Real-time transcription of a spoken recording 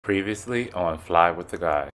Previously on Fly with the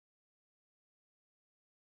Guy.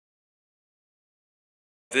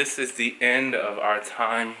 This is the end of our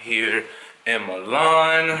time here in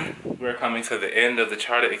Milan. We're coming to the end of the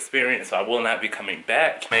charter experience, so I will not be coming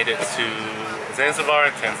back. Made it to Zanzibar,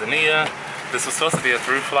 Tanzania. This was supposed to be a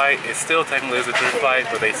through flight. It still technically is a through flight,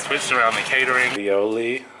 but they switched around the catering.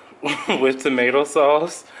 Ravioli with tomato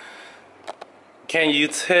sauce. Can you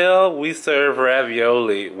tell we serve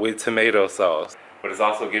ravioli with tomato sauce? But it's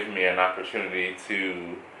also giving me an opportunity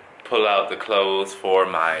to pull out the clothes for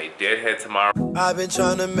my deadhead tomorrow. I've been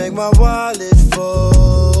trying to make my wallet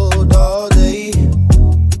fold all day.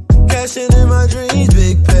 Cashing in my dreams,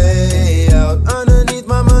 big payout. Underneath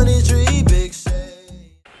my money tree, big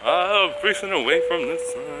shade. Oh, breathing away from the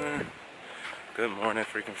sun. Good morning,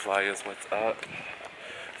 freaking flyers. What's up?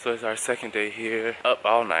 So it's our second day here. Up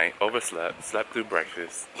all night, overslept, slept through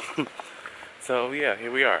breakfast. So yeah,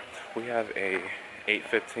 here we are. We have a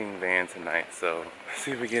 8:15 van tonight, so let's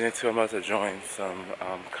see if we get into it. I'm about to join some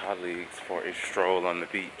colleagues for a stroll on the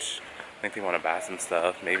beach. I think they want to buy some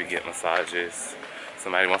stuff, maybe get massages.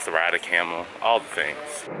 Somebody wants to ride a camel, all the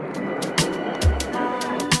things.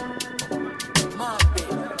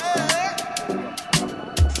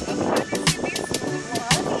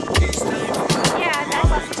 Yeah,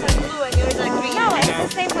 that's also blue and yours are green. No, it's the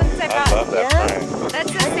same ones I bought. I love that print.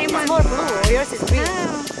 That's the same one. More blue. Yours is green.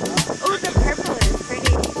 Oh, the purple is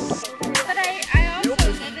pretty. But I also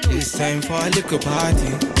did it. It's time for a little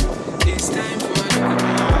party. It's time for a little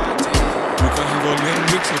party. You can have all them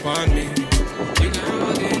drinks upon me. You can have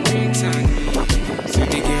all them drinks on me. See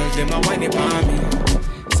the girls, them a whine upon me.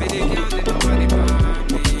 See the girls, them a whine upon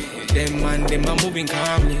me. Them man, them a moving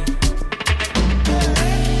calmly.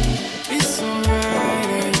 It's alright,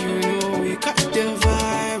 and you know we got the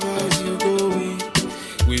vibe as you going.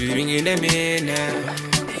 We bringing them in now.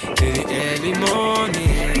 Till the early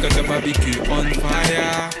morning. Got the barbecue on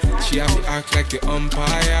fire. She have to act like the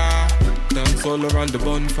umpire. Dance all around the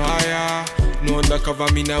bonfire. No undercover,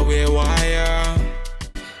 me now wear wire.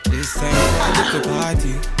 It's time for a little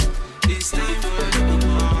party. It's time for a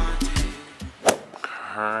little party.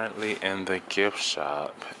 Currently in the gift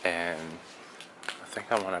shop, and I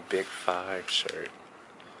think I want a Big 5 shirt.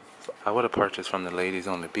 So I would have purchased from the ladies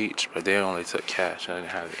on the beach, but they only took cash. I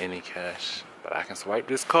didn't have any cash. But I can swipe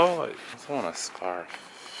this card. I just want a scarf.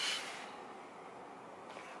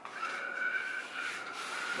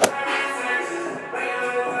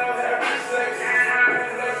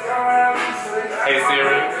 Hey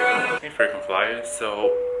Surry. Hey freaking flyers.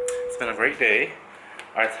 So it's been a great day.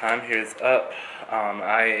 Our time here is up.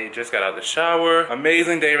 I just got out of the shower.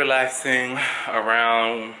 Amazing day relaxing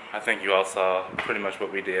around, I think you all saw pretty much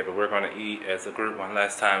what we did, but we're gonna eat as a group one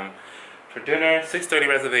last time for dinner. 6:30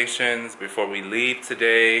 reservations before we leave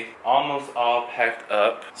today. Almost all packed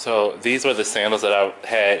up. So these were the sandals that I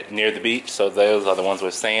had near the beach. So those are the ones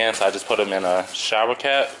with sand. So I just put them in a shower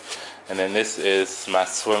cap. And then this is my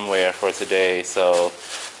swimwear for today. So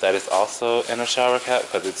that is also in a shower cap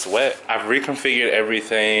because it's wet. I've reconfigured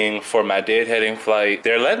everything for my deadheading flight.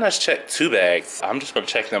 They're letting us check 2 bags. I'm just gonna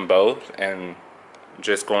check them both and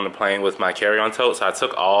just go on the plane with my carry-on tote. So I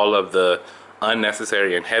took all of the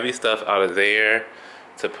unnecessary and heavy stuff out of there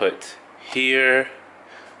to put here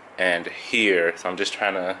and here. So I'm just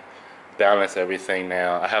trying to balance everything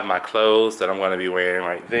now. I have my clothes that I'm going to be wearing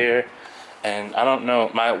right there, and I don't know,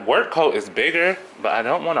 my work coat is bigger, but I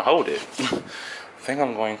don't want to hold it. I think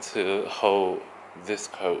I'm going to hold this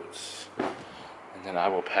coat, and then I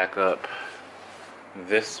will pack up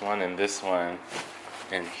this one and this one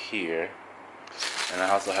in here. And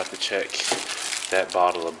I also have to check that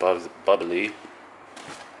bottle of bubbly.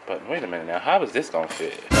 But wait a minute now, how is this gonna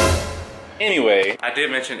fit? Anyway, I did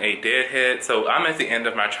mention a deadhead, so I'm at the end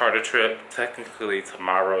of my charter trip. Technically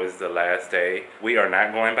tomorrow is the last day. We are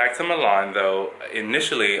not going back to Milan though.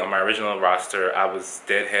 Initially on my original roster, I was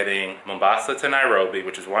deadheading Mombasa to Nairobi,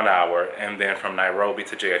 which is 1 hour, and then from Nairobi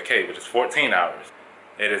to JFK, which is 14 hours.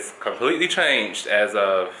 It is completely changed as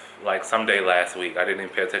of like someday last week. I didn't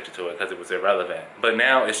even pay attention to it because it was irrelevant. But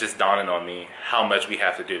now it's just dawning on me how much we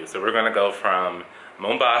have to do. So we're gonna go from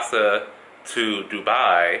Mombasa to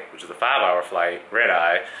Dubai, which is a 5-hour flight, red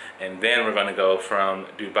eye, and then we're gonna go from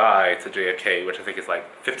Dubai to JFK, which I think is like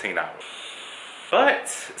 15 hours. But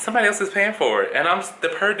somebody else is paying for it, and the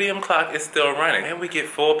per diem clock is still running, and we get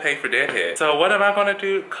full pay for deadhead. So what am I gonna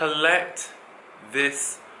do? Collect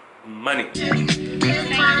this money.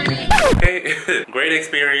 Okay, great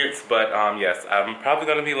experience, but yes, I'm probably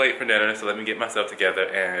gonna be late for dinner, so let me get myself together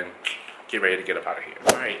and get ready to get up out of here.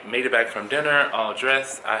 All right, made it back from dinner, all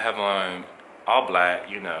dressed. I have on all black,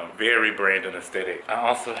 you know, very Brandon aesthetic. I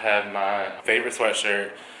also have my favorite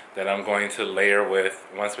sweatshirt that I'm going to layer with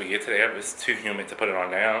once we get to the airport. It's too humid to put it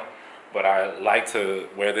on now, but I like to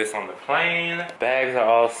wear this on the plane. Bags are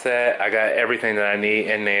all set. I got everything that I need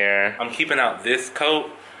in there. I'm keeping out this coat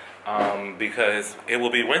because it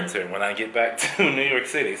will be winter when I get back to New York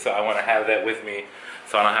City. So I want to have that with me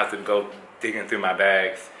so I don't have to go digging through my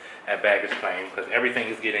bags at baggage claim, because everything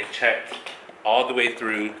is getting checked all the way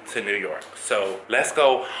through to New York. So let's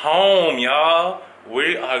go home, y'all.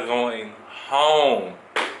 We are going home,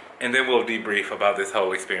 and then we'll debrief about this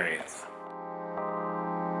whole experience.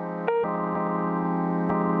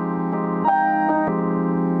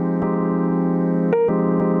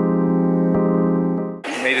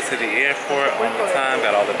 Made it to the airport on time,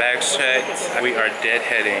 got all the bags checked. We are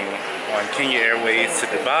deadheading on Kenya Airways to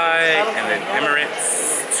Dubai and then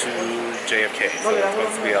Emirates to JFK. So it's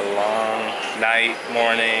supposed to be a long night,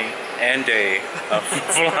 morning, and day of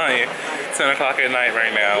flying. 10 o'clock at night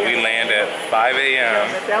right now. We land at 5 a.m.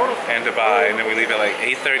 in Dubai, and then we leave at like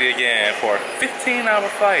 8:30 again for a 15-hour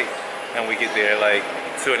flight. And we get there like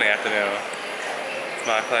 2 in the afternoon. It's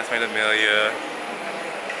my classmate Amelia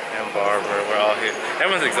and Barbara, we're all here.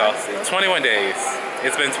 Everyone's exhausted. 21 days.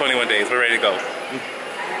 It's been 21 days. We're ready to go.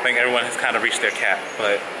 I think everyone has kind of reached their cap,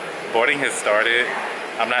 but boarding has started.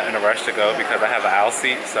 I'm not in a rush to go because I have an aisle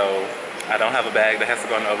seat, so I don't have a bag that has to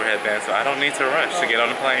go in the overhead bin, so I don't need to rush to get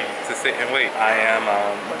on the plane to sit and wait. I am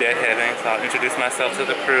deadheading, so I'll introduce myself to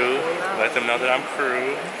the crew, let them know that I'm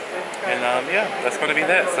crew, and yeah, that's going to be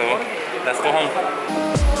that. So let's go home.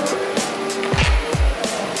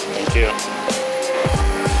 Thank you.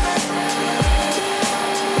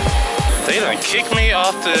 They done kicked me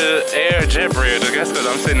off the air jet bridge, I guess because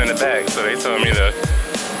I'm sitting in the back. So they told me to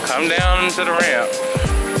come down to the ramp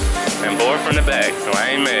and board from the back, so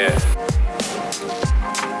I ain't mad.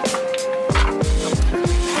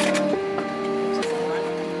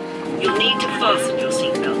 You'll need to fasten your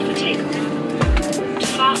seatbelt for takeoff. To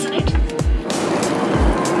fasten it,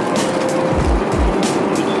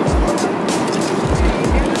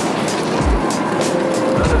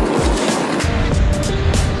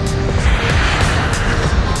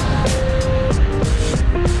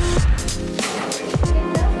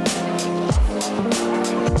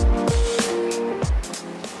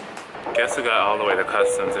 Guess who got all the way to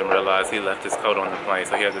customs and realized he left his coat on the plane,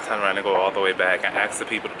 so he had to turn around and go all the way back and ask the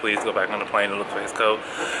people to please go back on the plane and look for his coat,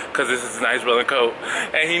 because this is a nice rolling coat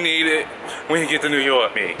and he need it when he get to New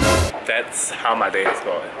York. Me. That's how my day is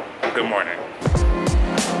going. Good morning.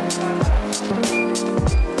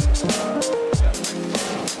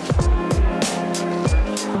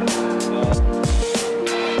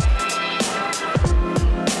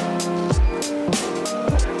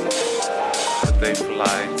 They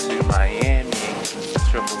fly to Miami,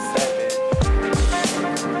 777.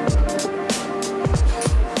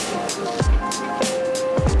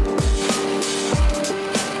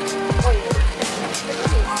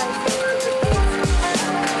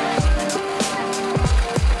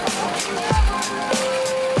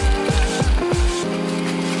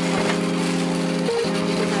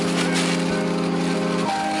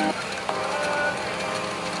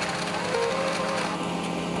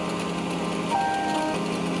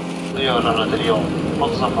 طيارة اليوم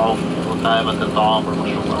موظفة وقائمة الطعام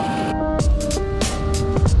والمشروبات.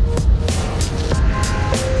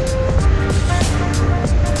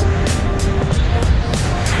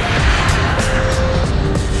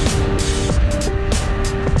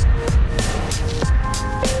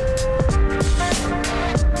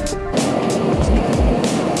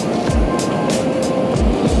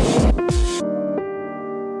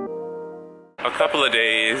 A couple of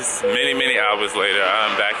days, many hours later,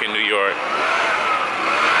 I'm back in New York.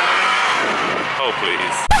 Oh,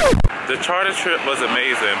 please. The charter trip was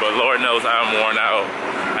amazing, but Lord knows I'm worn out.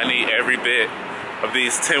 I need every bit of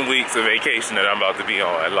these 10 weeks of vacation that I'm about to be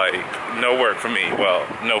on. Like, no work for me. Well,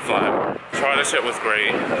 no flying. Charter trip was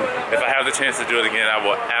great. If I have the chance to do it again, I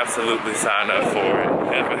will absolutely sign up for it.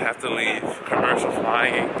 If I have to leave commercial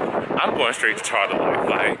flying, I'm going straight to charter life.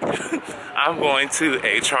 Like, I'm going to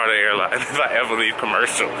a charter airline if I ever leave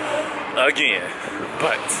commercial again.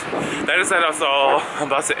 But that is that. That's all. I'm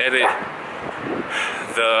about to edit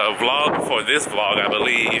the vlog for this vlog, I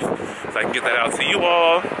believe, so I can get that out to you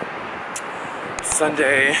all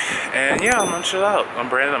Sunday. And yeah, I'm gonna chill out. I'm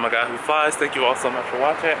Brandon. I'm a guy who flies. Thank you all so much for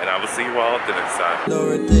watching, and I will see you all the next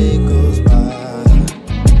time.